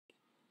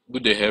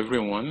Good day,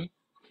 everyone.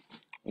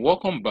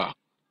 Welcome back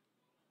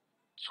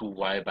to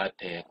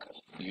Wibertech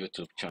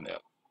YouTube channel.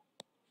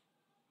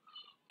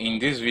 In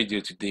this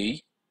video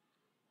today,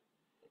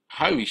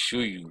 I will show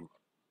you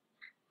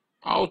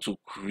how to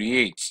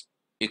create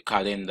a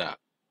calendar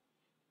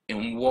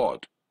in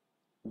Word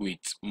with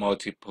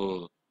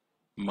multiple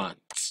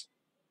months.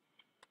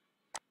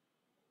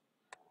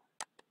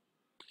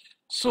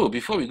 So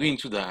before we go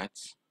into that,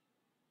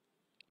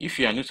 if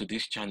you are new to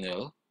this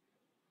channel,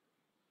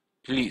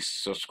 please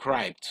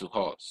subscribe to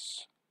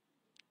us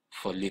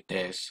for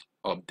latest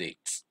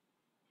updates.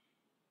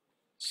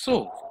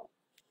 So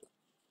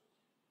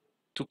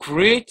to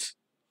create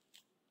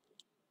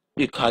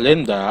a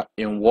calendar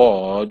in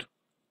Word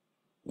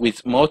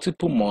with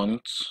multiple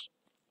months,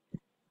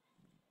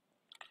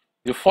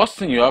 the first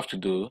thing you have to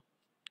do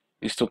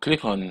is to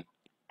click on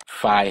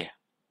File,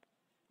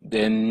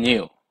 then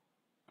New.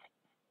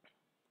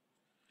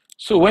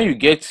 So when you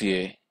get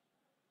here,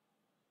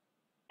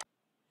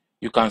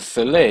 you can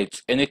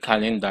select any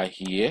calendar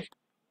here.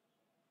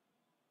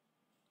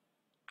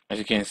 As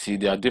you can see,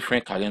 there are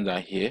different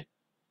calendars here.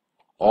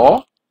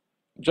 Or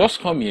just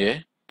come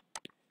here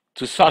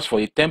to search for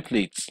a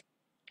template.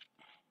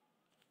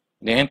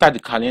 Then enter the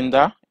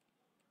calendar.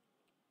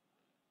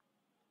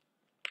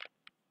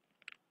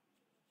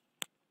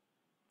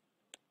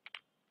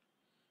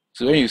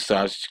 So when you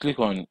search,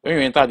 when you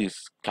enter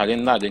this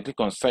calendar, then click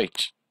on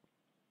Search.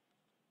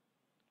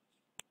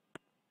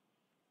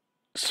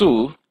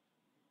 So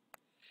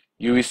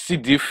you will see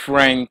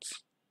different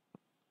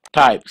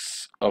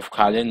types of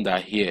calendar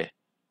here.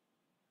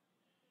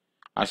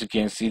 As you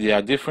can see, there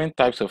are different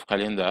types of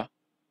calendar.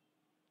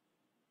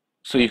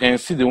 So you can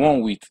see the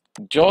one with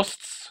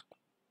just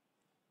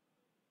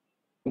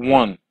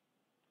one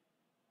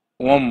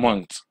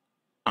month,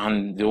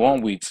 and the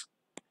one with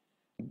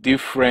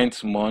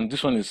different months.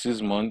 This one is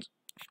 6 months.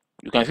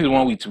 You can see the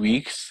one with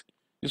weeks.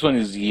 This one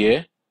is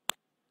year,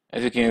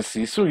 as you can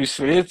see. So you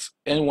select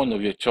any one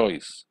of your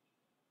choice.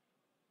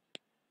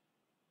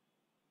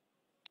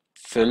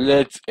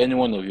 Select any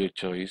one of your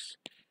choice.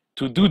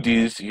 To do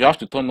this, you have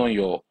to turn on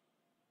your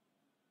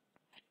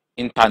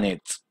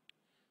internet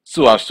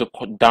so as to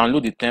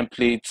download the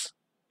template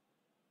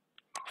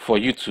for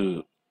it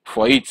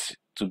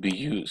to be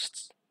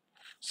used.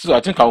 So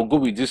I think I'll go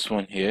with this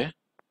one here,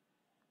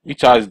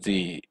 which has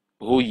the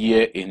whole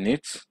year in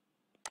it.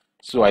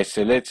 So I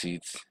select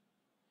it.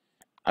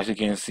 As you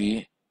can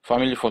see,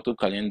 family photo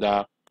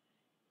calendar,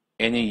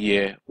 any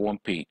year, one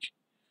page.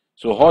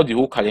 So all the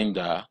whole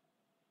calendar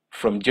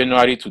from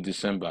January to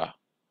December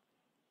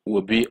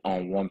will be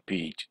on one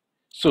page.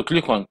 So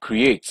click on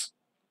Create.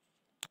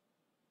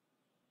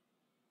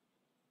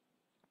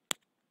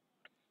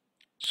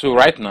 So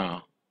right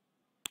now,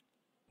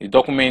 the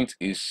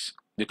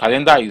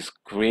calendar is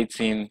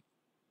creating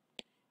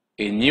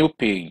a new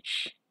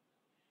page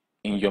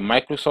in your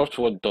Microsoft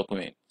Word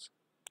document.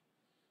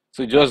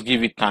 So just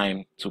give it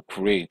time to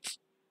create.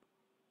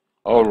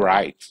 All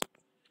right.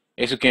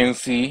 As you can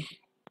see,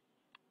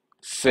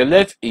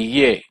 select a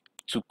year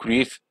to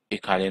create a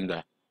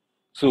calendar.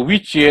 So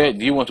which year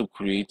do you want to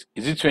create?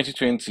 Is it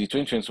 2020,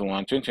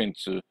 2021,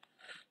 2022?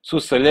 So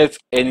select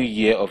any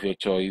year of your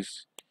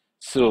choice.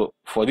 So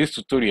for this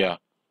tutorial,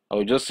 I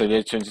will just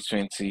select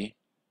 2020.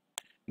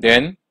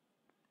 Then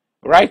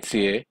right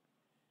here,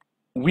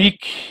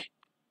 week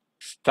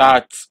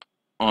starts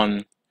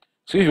on.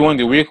 So if you want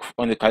the week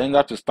on the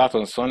calendar to start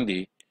on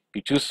Sunday,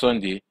 you choose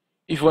Sunday.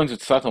 If you want to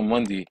start on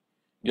Monday,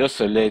 just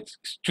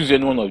choose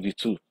any one of the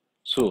two.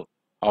 So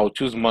I'll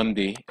choose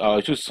Monday.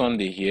 I'll choose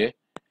Sunday here,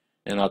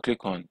 and I'll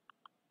click on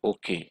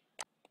OK.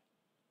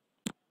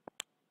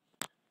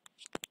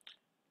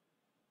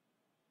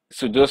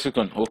 So just click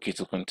on OK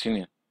to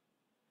continue.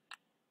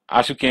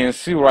 As you can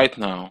see right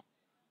now,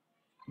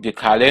 the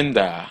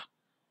calendar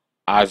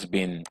has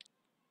been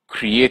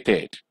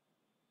created.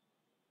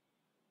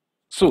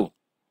 So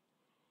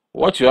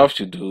what you have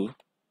to do,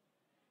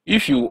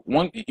 if you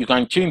want, you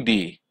can change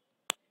the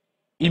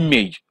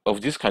image of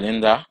this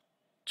calendar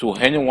to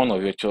any one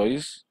of your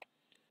choice.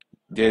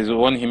 There's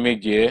one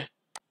image here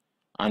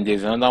and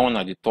there's another one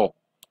at the top.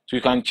 So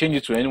you can change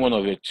it to any one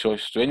of your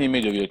choice, to any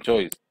image of your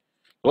choice.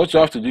 What you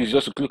have to do is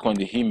just to click on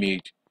the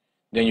image,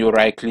 then you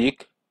right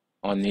click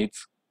on it.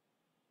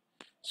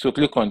 So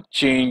click on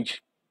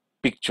change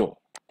picture.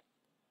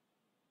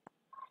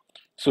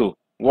 So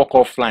work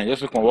offline, just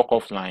click on work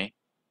offline,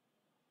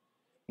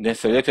 then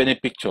select any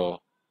picture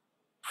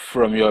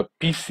from your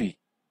PC.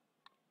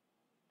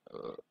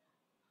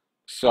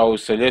 So I will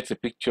select a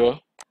picture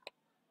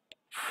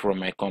from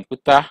my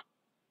computer,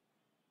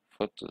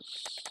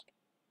 photos.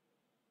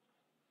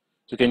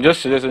 So you can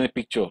just select any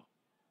picture.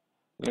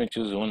 Let me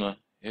choose one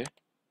here,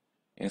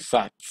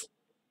 insert.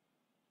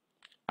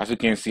 As you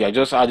can see, I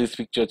just add this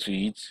picture to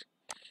it.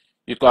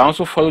 You can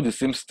also follow the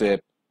same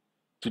step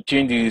to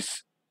change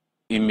this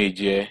image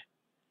here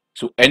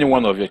to any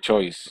one of your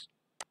choice.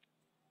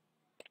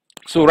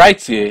 So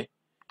right here,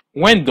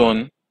 when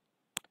done,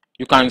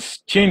 you can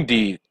change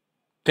the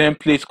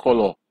template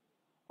color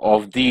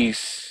of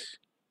this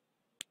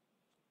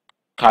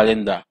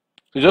calendar.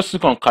 So just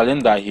click on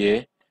calendar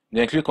here,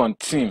 then click on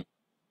theme.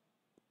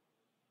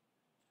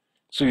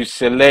 So you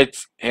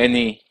select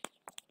any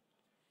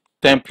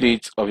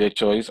template of your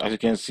choice. As you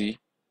can see,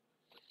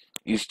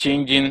 it's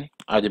changing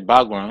at the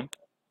background.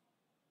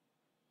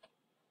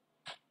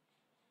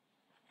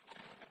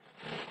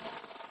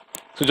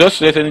 So just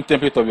select any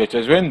template of your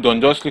choice. When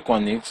done, just click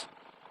on it.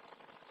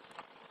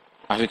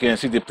 As you can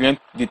see, the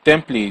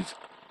template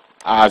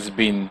has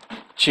been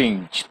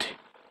changed.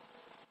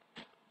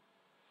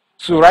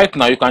 So right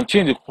now you can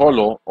change the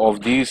color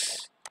of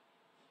this.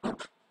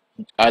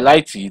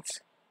 Highlight it,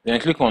 then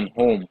click on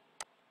home.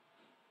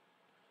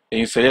 Then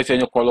you select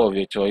any color of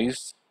your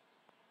choice.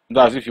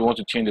 That's if you want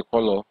to change the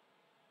color. You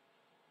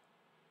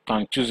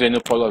can choose any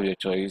color of your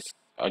choice.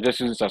 I'll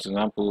just use this as an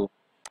example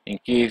in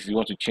case you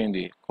want to change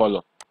the color.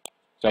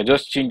 So I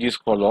just change this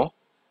color.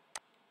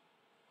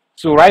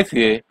 So right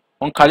here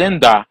on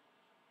calendar,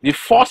 the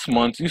first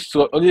month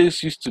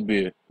always used to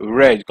be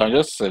red. You can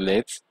just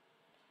select,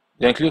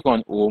 then click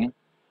on home,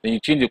 then you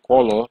change the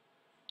color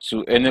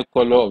to any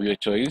color of your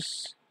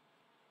choice.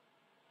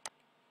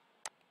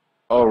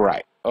 All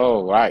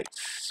right,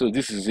 so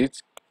this is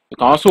it. You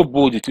can also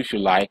bold it if you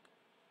like.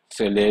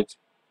 Select,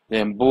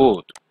 then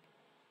bold.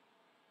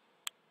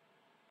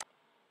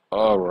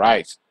 All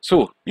right,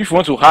 so if you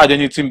want to add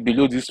anything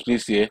below this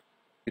place here,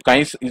 you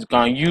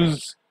can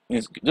use,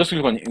 just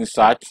click on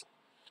insert.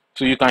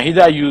 So you can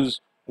either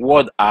use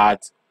word art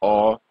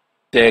or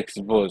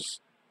text box.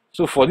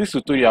 So for this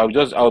tutorial,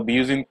 I'll be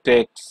using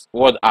text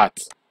word art.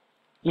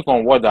 Click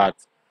on word art,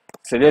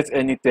 select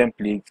any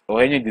template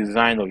or any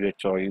design of your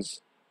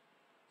choice.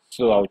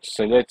 So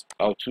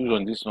I'll choose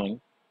on this one.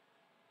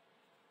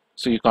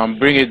 So you can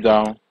bring it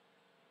down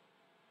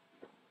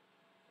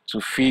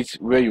to fit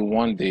where you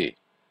want the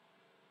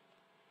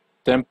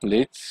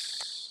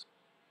templates.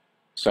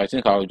 So I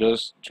think I'll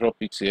just drop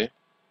it here.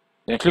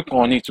 Then click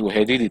on it to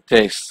edit the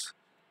text.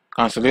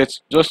 Can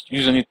select, just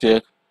use any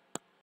text.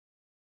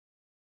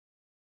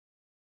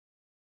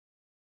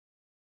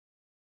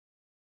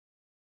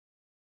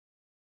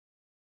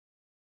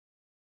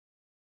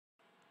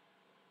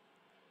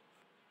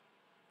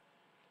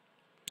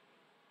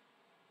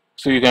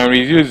 So you can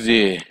reduce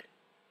the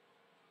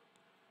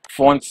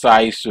font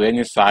size to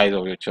any size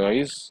of your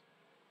choice.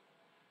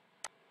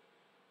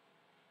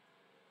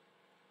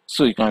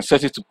 So you can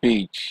set it to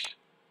page.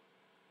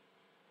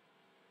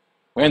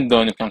 When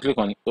done, you can click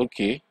on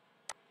OK.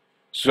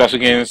 So as you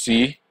can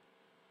see,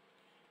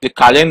 the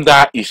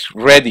calendar is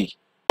ready.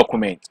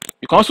 Document.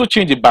 You can also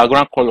change the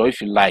background color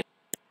if you like.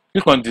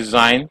 Click on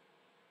design.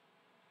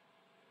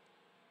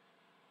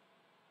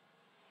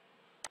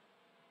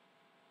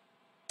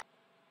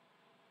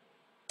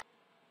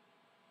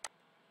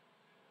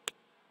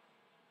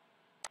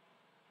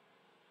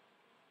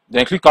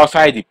 Then click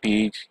outside the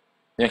page.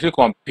 Then click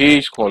on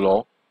page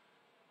color.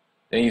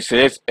 Then you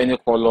select any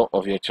color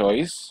of your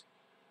choice.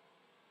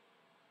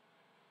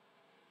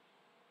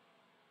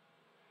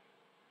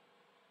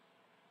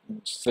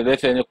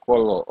 Select any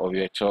color of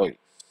your choice.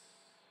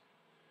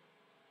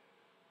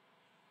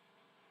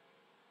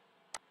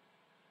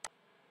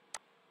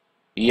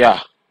 Yeah,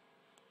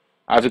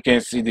 as you can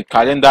see, the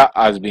calendar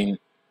has been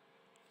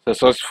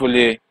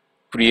successfully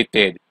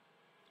created.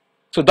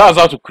 So that's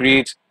how to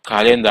create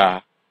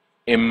calendar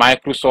in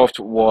Microsoft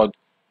Word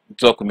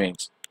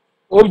document.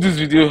 Hope this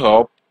video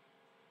helped.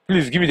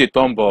 Please give it a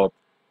thumb up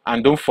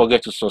and don't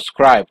forget to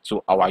subscribe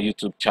to our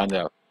YouTube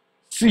channel.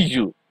 See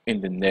you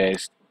in the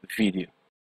next video.